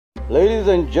Ladies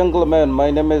and gentlemen, my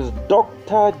name is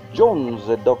Dr. Jones.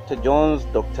 Dr. Jones.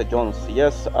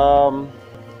 Yes,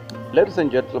 ladies and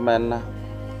gentlemen,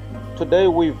 today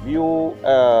we view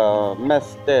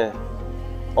Mr.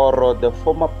 or the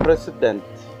former president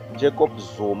Jacob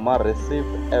Zuma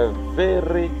received a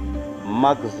very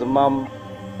maximum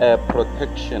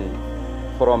protection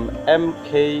from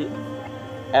MKMVA,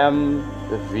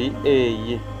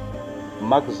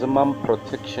 maximum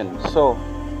protection. So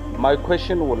my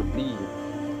question will be,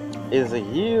 is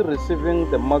he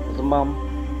receiving the maximum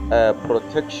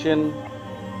protection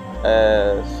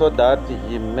so that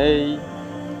he may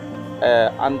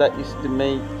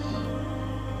underestimate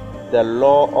the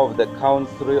law of the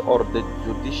country or the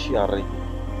judiciary?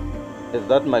 Is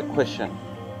that my question?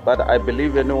 But I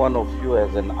believe any one of you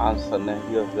has an answer.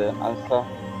 You have the answer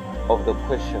of the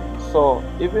question. So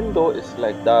even though it's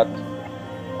like that,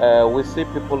 we see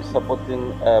people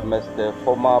supporting Mr.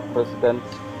 former President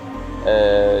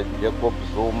Jacob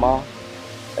Zuma.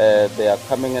 They are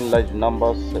coming in large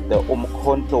numbers. The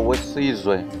Umkhonto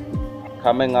Wesizwe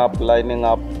coming up, lining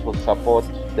up to support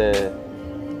the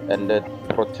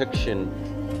protection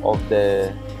of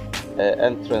the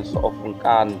entrance of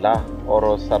Nkandla,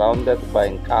 or surrounded by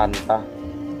Nkandla.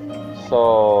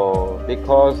 So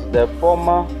because the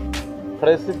former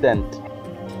President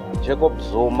Jacob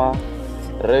Zuma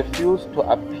refused to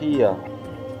appear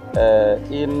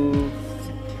in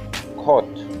court.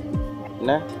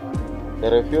 He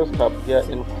refused to appear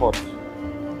in court,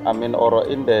 or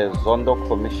in the Zondo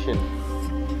Commission.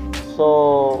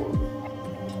 So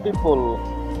people,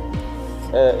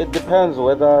 it depends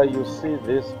whether you see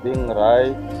this being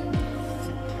right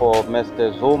for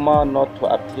Mr. Zuma not to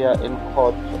appear in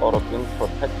court, or being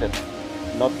protected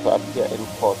not to appear in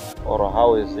court, or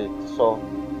how is it? So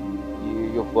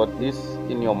you've got this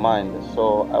in your mind.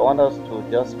 So I want us to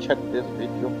just check this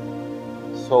video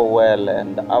so well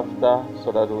and after,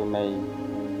 so that we may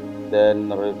then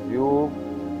review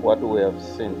what we have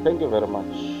seen. Thank you very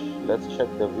much. Let's check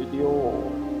the video.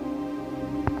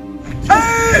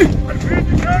 Hey!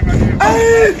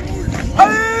 Hey!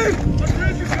 Hey!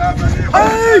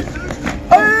 Hey!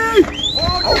 Hey!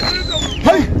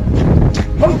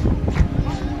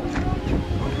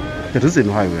 The reason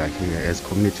why we are here as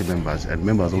community members and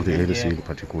members of the ANC in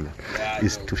particular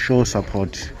is to show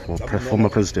support for former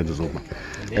President Zuma.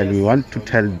 And we want to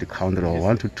tell the country, or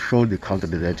want to show the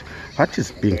country, that what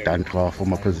is being done to our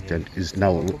former president is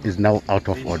now out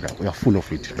of order. We are full of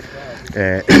it.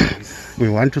 We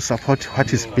want to support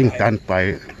what is being done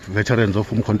by veterans of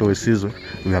Umkhonto Wesizwe.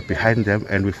 We are behind them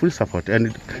and we fully support.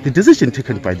 And the decision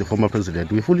taken by the former president,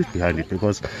 we fully behind it,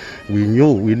 because we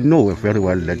know very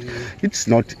well that it's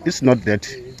not that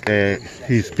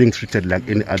he's being treated like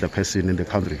any other person in the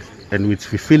country, and we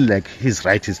feel like his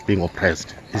right is being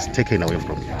oppressed, is taken away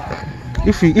from him.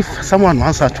 If someone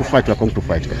wants us to fight, we are going to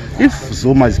fight. If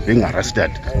Zuma is being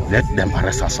arrested, let them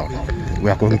arrest us all. We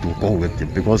are going to go with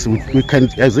him, because we can,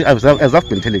 as I've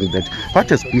been telling you, that what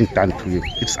has been done to him,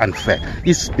 it's unfair.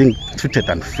 He's being treated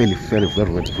unfairly, very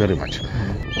much.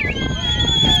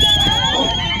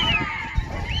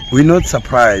 We're not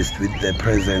surprised with the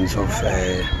presence of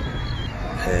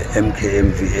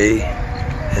MKMVA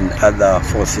and other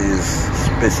forces,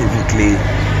 specifically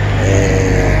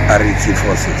RET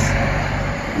forces.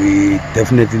 We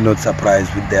definitely not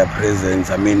surprised with their presence.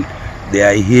 They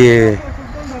are here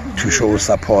to show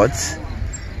support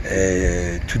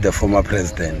to the former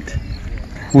president,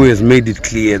 who has made it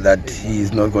clear that he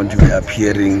is not going to be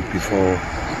appearing before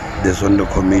the Zondo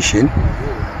Commission,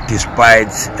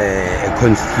 despite a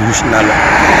constitutional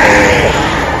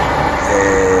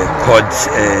court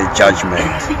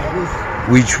judgment,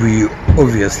 which we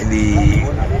obviously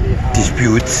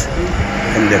dispute,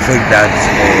 and the fact that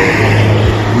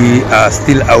we are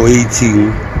still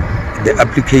awaiting the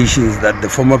applications that the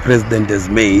former president has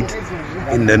made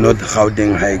in the North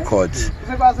Gauteng High Court,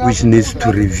 which needs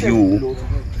to review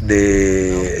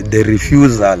the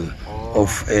refusal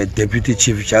of Deputy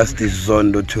Chief Justice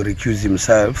Zondo to recuse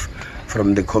himself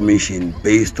from the commission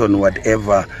based on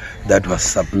whatever that was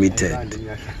submitted.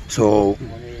 So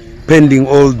pending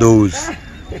all those,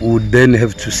 we would then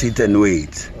have to sit and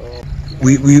wait.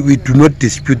 We do not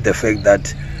dispute the fact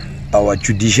that our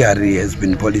judiciary has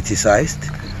been politicized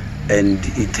and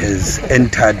it has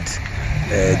entered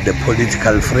the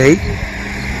political fray.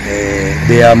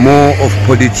 They are more of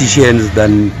politicians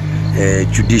than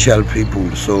judicial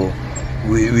people. So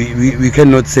we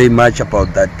cannot say much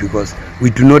about that, because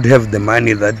we do not have the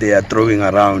money that they are throwing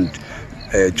around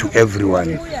to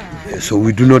everyone. So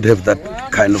we do not have that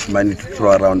kind of money to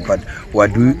throw around. But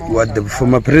what the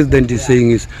former president is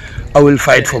saying is, I will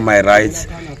fight for my rights.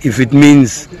 If it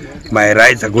means my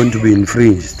rights are going to be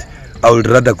infringed, I would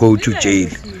rather go to jail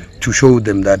to show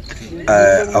them that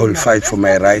I will fight for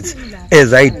my rights,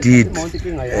 as I did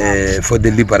for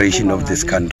the liberation of this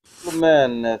country.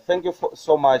 Man, thank you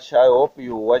so much. I hope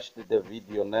you watched the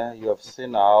video. You have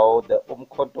seen how the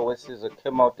controversies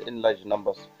came out in large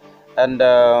numbers, and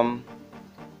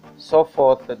so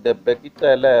forth. The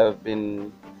Bekitele have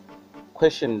been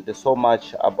questioned so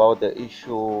much about the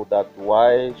issue that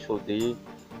why should he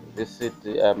visit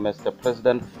Mr.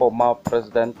 President, former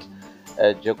President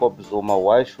Jacob Zuma?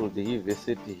 Why should he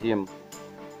visit him?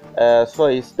 So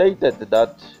he stated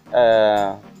that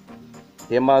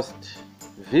he must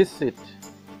visit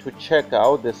to check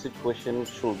how the situation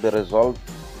should be resolved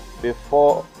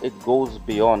before it goes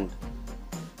beyond,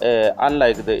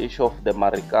 unlike the issue of the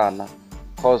Marikana,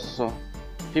 because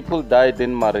people died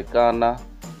in Marikana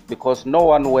because no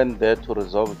one went there to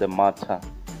resolve the matter.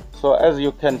 So as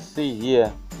you can see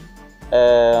here,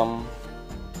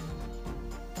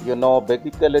 you know,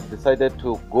 Bekitele decided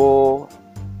to go,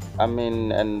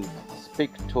 and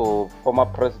speak to former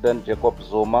President Jacob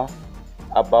Zuma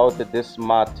about this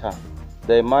matter.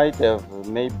 They might have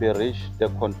maybe reached the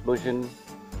conclusion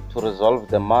to resolve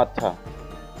the matter.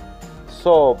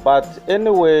 So, but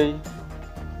anyway,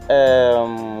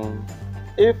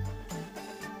 if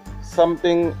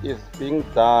something is being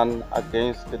done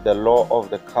against the law of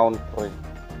the country,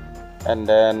 and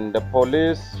then the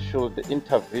police should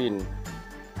intervene.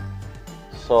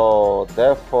 So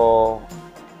therefore,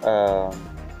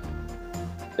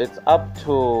 it's up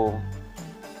to,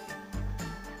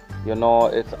 you know,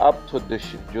 it's up to the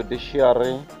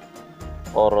judiciary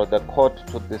or the court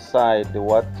to decide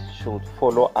what should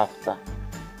follow after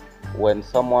when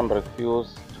someone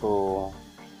refuses to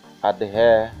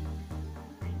adhere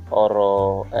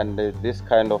or and this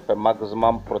kind of a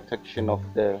maximum protection of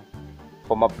the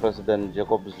former President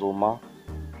Jacob Zuma.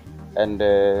 And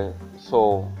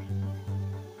so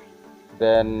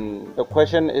then the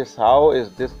question is, how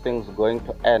is this thing going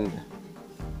to end?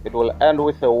 It will end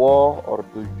with a war, or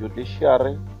the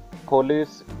judiciary,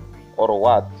 police, or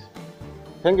what?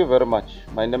 Thank you very much.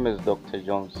 My name is Dr.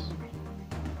 Jones.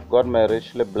 God may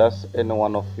richly bless any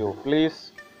one of you.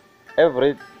 Please,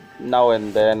 every now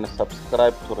and then,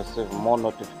 subscribe to receive more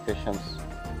notifications.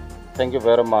 Thank you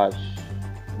very much.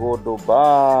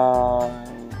 Goodbye.